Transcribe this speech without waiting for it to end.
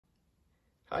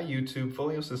Hi YouTube,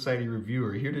 Folio Society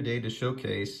Reviewer here today to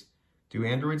showcase Do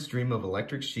Androids Dream of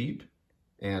Electric Sheep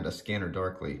and A Scanner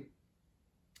Darkly.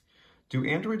 Do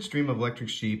Androids Dream of Electric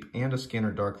Sheep and A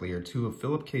Scanner Darkly are two of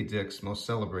Philip K. Dick's most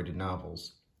celebrated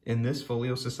novels. In this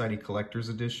Folio Society Collector's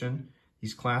Edition,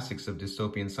 these classics of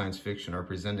dystopian science fiction are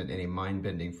presented in a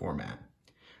mind-bending format.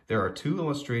 There are two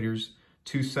illustrators,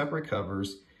 two separate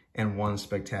covers, and one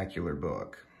spectacular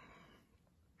book.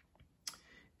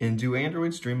 In Do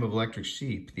Androids Dream of Electric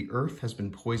Sheep, the Earth has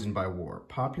been poisoned by war,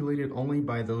 populated only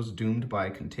by those doomed by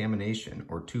contamination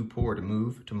or too poor to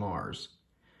move to Mars.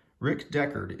 Rick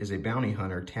Deckard is a bounty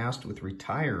hunter tasked with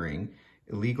retiring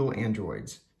illegal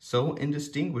androids, so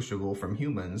indistinguishable from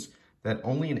humans that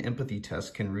only an empathy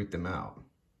test can root them out.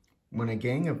 When a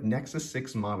gang of Nexus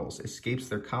 6 models escapes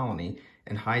their colony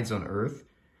and hides on Earth,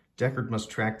 Deckard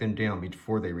must track them down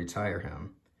before they retire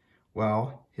him,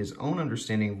 while his own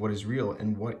understanding of what is real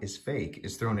and what is fake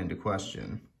is thrown into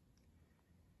question.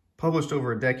 Published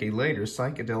over a decade later,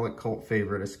 psychedelic cult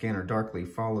favorite A Scanner Darkly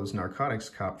follows narcotics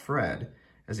cop Fred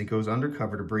as he goes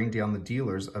undercover to bring down the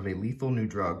dealers of a lethal new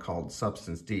drug called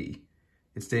Substance D.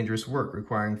 It's dangerous work,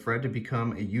 requiring Fred to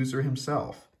become a user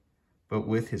himself, but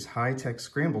with his high-tech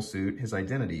scramble suit, his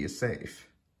identity is safe.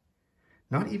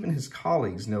 Not even his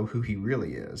colleagues know who he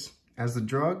really is. As the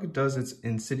drug does its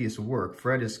insidious work,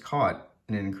 Fred is caught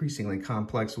in an increasingly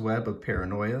complex web of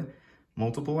paranoia,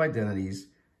 multiple identities,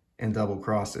 and double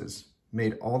crosses,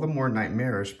 made all the more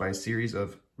nightmarish by a series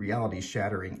of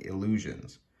reality-shattering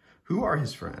illusions. Who are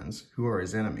his friends? Who are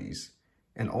his enemies?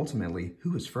 And ultimately,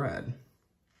 who is Fred?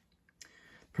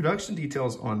 Production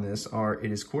details on this are: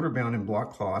 it is quarter-bound in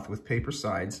block cloth with paper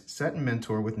sides, set in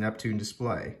Mentor with Neptune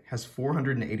display, has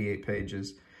 488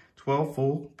 pages, 12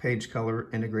 full-page color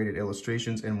integrated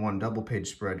illustrations, and one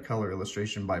double-page spread color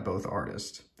illustration by both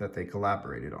artists that they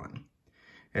collaborated on.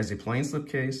 It has a plain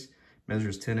slipcase,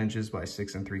 measures 10 inches by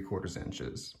 6 3/4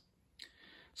 inches.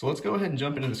 So let's go ahead and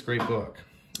jump into this great book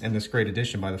and this great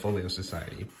edition by the Folio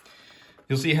Society.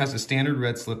 You'll see it has a standard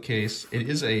red slipcase. It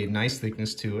is a nice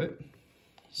thickness to it,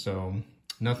 so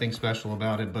nothing special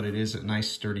about it, but it is a nice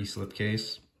sturdy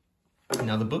slipcase.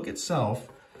 Now the book itself,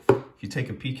 if you take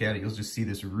a peek at it, you'll just see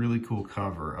this really cool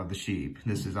cover of the sheep.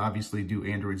 This is obviously Do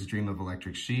Androids Dream of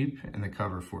Electric Sheep, and the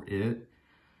cover for it.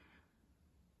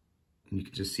 And you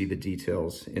can just see the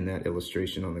details in that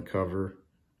illustration on the cover.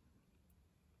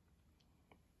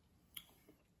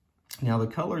 Now the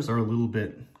colors are a little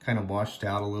bit kind of washed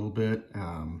out a little bit.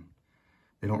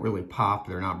 They don't really pop,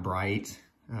 they're not bright,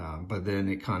 but then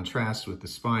it contrasts with the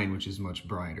spine, which is much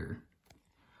brighter.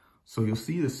 So you'll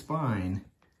see the spine.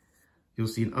 You'll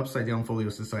see an upside down Folio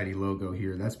Society logo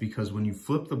here. That's because when you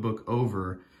flip the book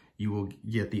over, you will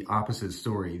get the opposite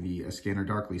story, the A Scanner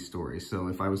Darkly story. So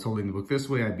if I was holding the book this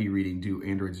way, I'd be reading Do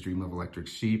Androids Dream of Electric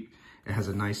Sheep. It has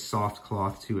a nice soft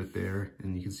cloth to it there,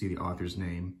 and you can see the author's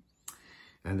name.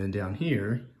 And then down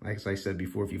here, like as I said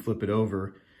before, if you flip it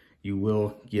over, you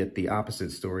will get the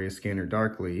opposite story, A Scanner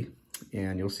Darkly,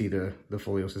 and you'll see the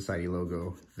Folio Society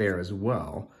logo there as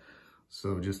well.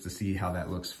 So just to see how that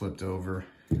looks flipped over,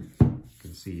 you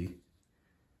can see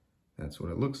that's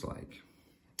what it looks like.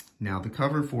 Now the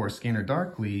cover for A Scanner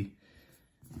Darkly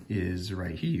is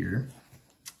right here.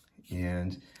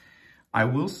 And I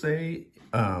will say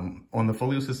on the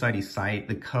Folio Society site,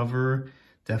 the cover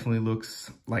definitely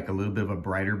looks like a little bit of a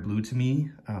brighter blue to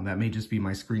me. That may just be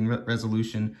my screen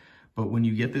resolution, but when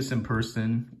you get this in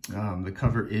person, the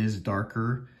cover is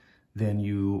darker than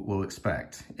you will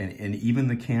expect. And even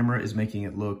the camera is making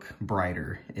it look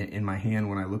brighter. In my hand,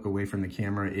 when I look away from the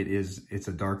camera, it's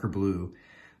a darker blue.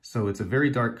 So it's a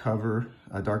very dark cover,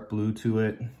 a dark blue to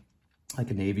it, like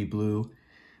a navy blue.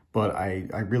 But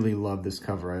I really love this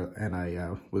cover, and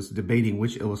I was debating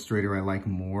which illustrator I like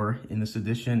more in this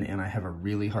edition, and I have a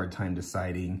really hard time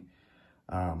deciding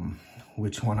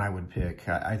which one I would pick.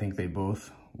 I think they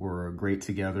both were great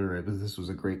together. This was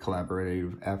a great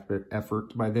collaborative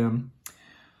effort by them.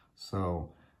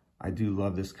 So I do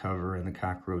love this cover, and the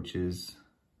cockroaches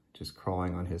just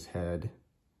crawling on his head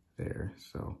there.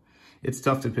 So it's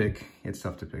tough to pick. It's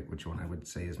tough to pick which one I would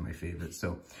say is my favorite.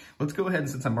 So let's go ahead, and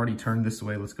since I'm already turned this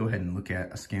way, let's go ahead and look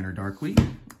at A Scanner Darkly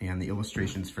and the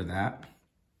illustrations for that.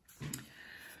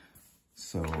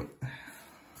 So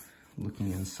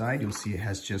looking inside, you'll see it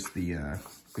has just the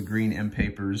green end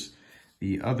papers.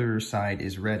 The other side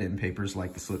is red end papers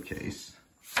like the slipcase.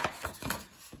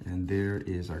 And there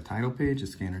is our title page, A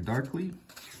Scanner Darkly,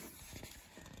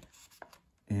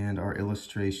 and our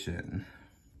illustration.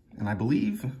 And I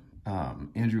believe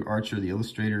Andrew Archer, the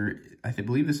illustrator, I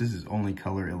believe this is his only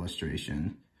color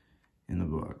illustration in the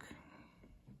book.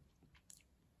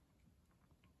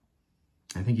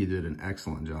 I think he did an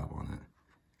excellent job on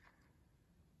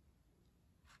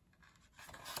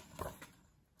it.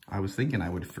 I was thinking I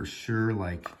would for sure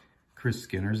like Chris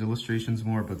Skinner's illustrations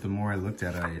more, but the more I looked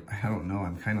at it, I don't know,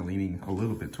 I'm kind of leaning a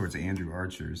little bit towards Andrew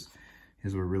Archer's.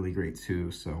 His were really great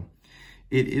too. So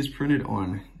it is printed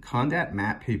on Condat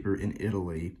matte paper in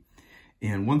Italy.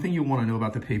 And one thing you'll want to know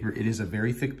about the paper, it is a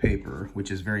very thick paper,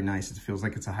 which is very nice. It feels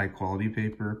like it's a high quality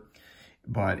paper,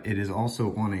 but it is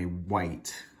also on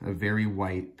a very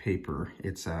white paper.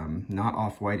 It's not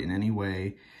off-white in any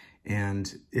way,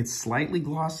 and it's slightly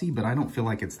glossy, but I don't feel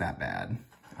like it's that bad.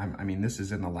 I mean, this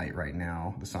is in the light right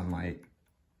now, the sunlight,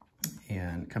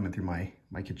 and coming through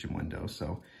my kitchen window.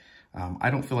 So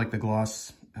I don't feel like the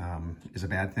gloss is a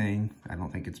bad thing. I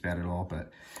don't think it's bad at all,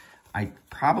 but I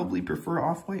probably prefer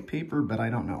off-white paper, but I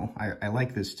don't know. I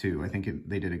like this too. I think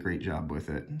they did a great job with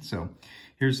it. So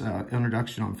here's an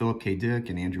introduction on Philip K. Dick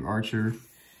and Andrew Archer.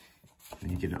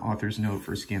 And you get an author's note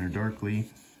for Scanner Darkly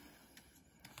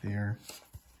there.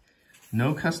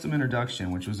 No custom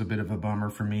introduction, which was a bit of a bummer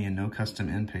for me, and no custom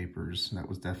end papers. That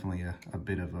was definitely a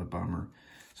bit of a bummer.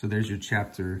 So there's your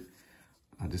chapter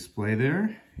display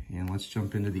there. And let's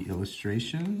jump into the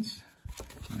illustrations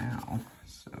now.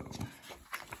 So...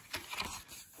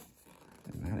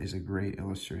 and that is a great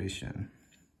illustration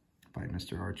by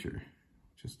Mr. Archer.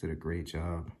 Just did a great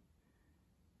job.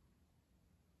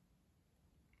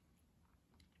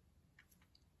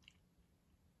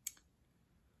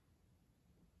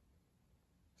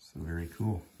 So very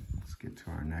cool. Let's get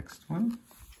to our next one.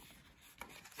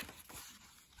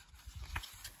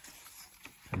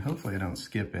 And hopefully I don't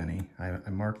skip any. I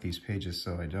mark these pages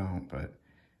so I don't, but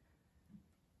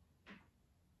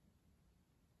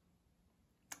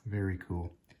very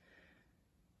cool.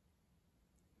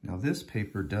 Now this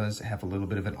paper does have a little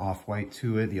bit of an off-white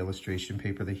to it, the illustration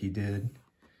paper that he did,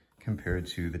 compared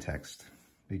to the text.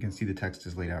 You can see the text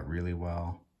is laid out really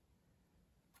well.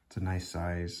 It's a nice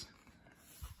size.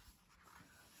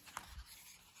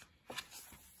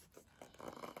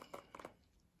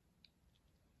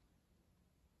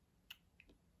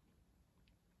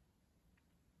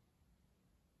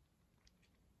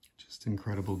 Just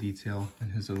incredible detail in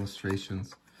his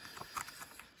illustrations.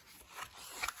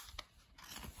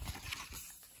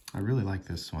 I really like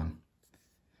this one.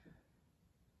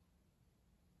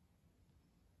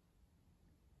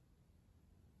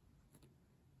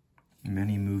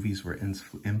 Many movies were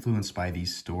influenced by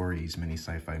these stories, many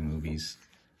sci-fi movies,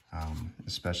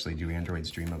 especially Do Androids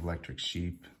Dream of Electric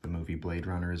Sheep? The movie Blade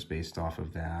Runner is based off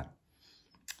of that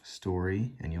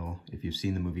story, and if you've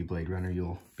seen the movie Blade Runner,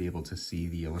 you'll be able to see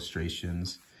the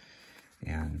illustrations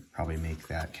and probably make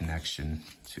that connection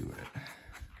to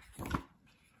it.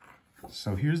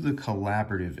 So here's the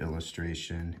collaborative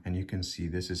illustration, and you can see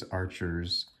this is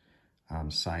Archer's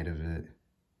side of it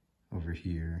over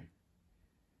here.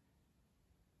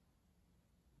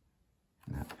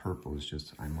 And that purple is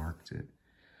just, I marked it.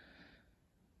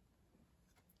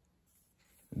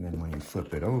 And then when you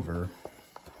flip it over,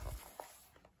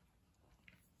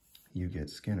 you get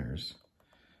Skinner's.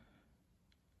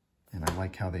 And I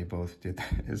like how they both did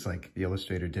that. It's like the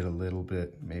illustrator did a little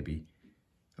bit, maybe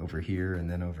over here, and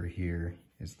then over here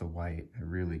is the white. A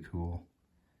really cool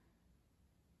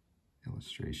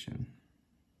illustration.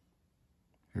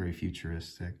 Very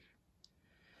futuristic.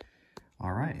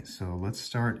 All right, so let's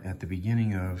start at the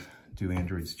beginning of Do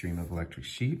Androids Dream of Electric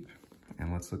Sheep,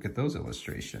 and let's look at those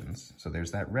illustrations. So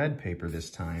there's that red paper this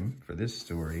time for this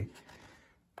story,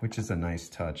 which is a nice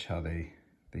touch, how they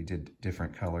did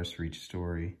different colors for each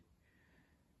story.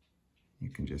 You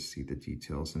can just see the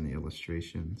details in the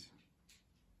illustrations.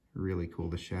 Really cool,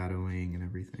 the shadowing and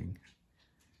everything.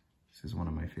 This is one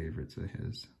of my favorites of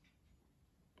his.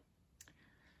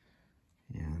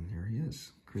 And there he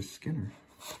is, Chris Skinner.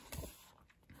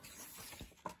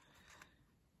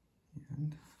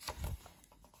 And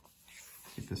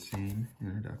get the same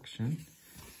introduction,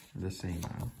 or the same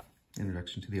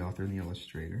introduction to the author and the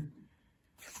illustrator.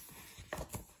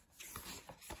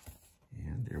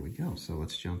 And there we go. So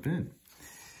let's jump in.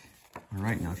 All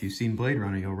right, now if you've seen Blade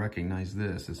Runner, you'll recognize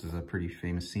this. This is a pretty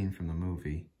famous scene from the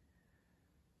movie.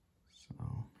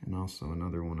 So, and also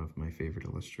another one of my favorite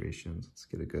illustrations. Let's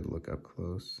get a good look up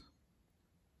close.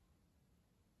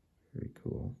 Very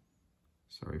cool.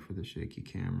 Sorry for the shaky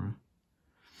camera.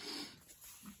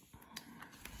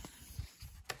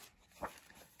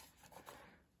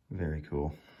 Very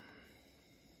cool.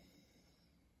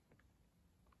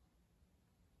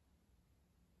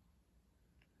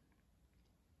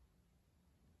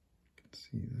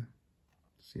 You can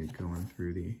see it going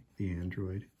through the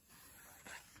Android.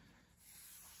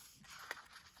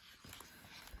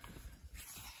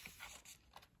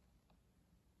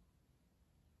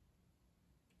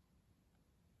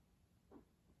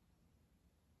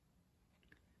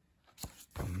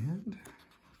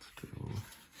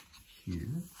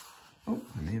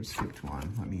 have skipped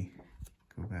one. Let me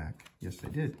go back. Yes, I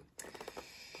did.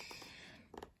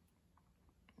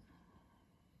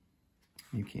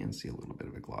 You can see a little bit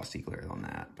of a glossy glare on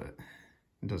that, but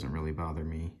it doesn't really bother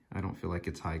me. I don't feel like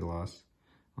it's high gloss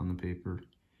on the paper.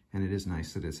 And it is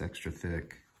nice that it's extra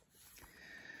thick.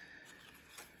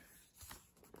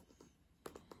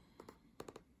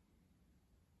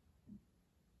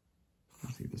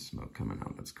 I see the smoke coming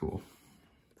out, that's cool.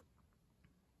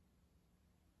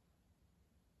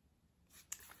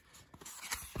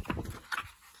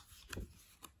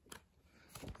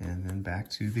 And then back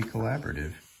to the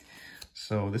collaborative.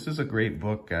 So this is a great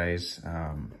book, guys.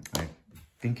 I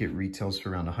think it retails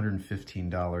for around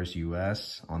 $115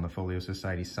 US on the Folio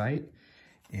Society site.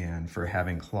 And for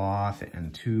having cloth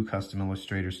and 2 custom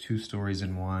illustrators, 2 stories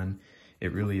in one,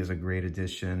 it really is a great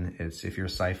addition. If you're a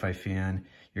sci-fi fan,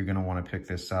 you're gonna wanna pick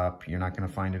this up. You're not gonna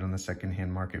find it on the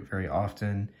secondhand market very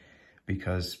often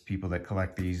because people that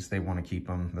collect these, they wanna keep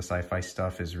them. The sci-fi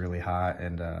stuff is really hot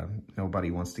and nobody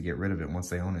wants to get rid of it once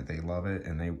they own it. They love it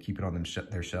and they keep it on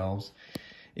their shelves.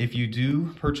 If you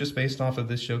do purchase based off of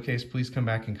this showcase, please come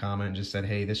back and comment and just said,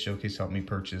 hey, this showcase helped me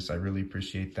purchase. I really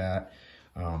appreciate that.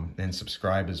 And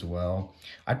subscribe as well.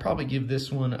 I'd probably give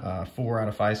this one 4 out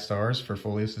of 5 stars for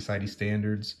Folio Society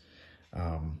standards.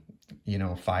 You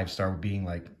know, 5-star being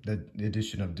like the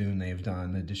edition of Dune they've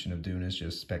done. The edition of Dune is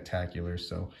just spectacular.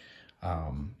 So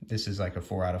this is like a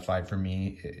 4 out of 5 for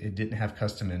me. It didn't have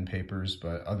custom end papers,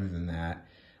 but other than that,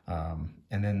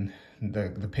 and then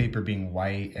the paper being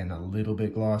white and a little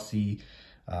bit glossy,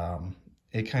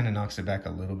 it kind of knocks it back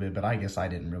a little bit, but I guess I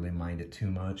didn't really mind it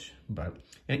too much. But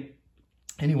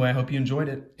anyway, I hope you enjoyed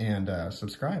it and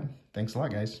subscribe. Thanks a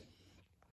lot, guys.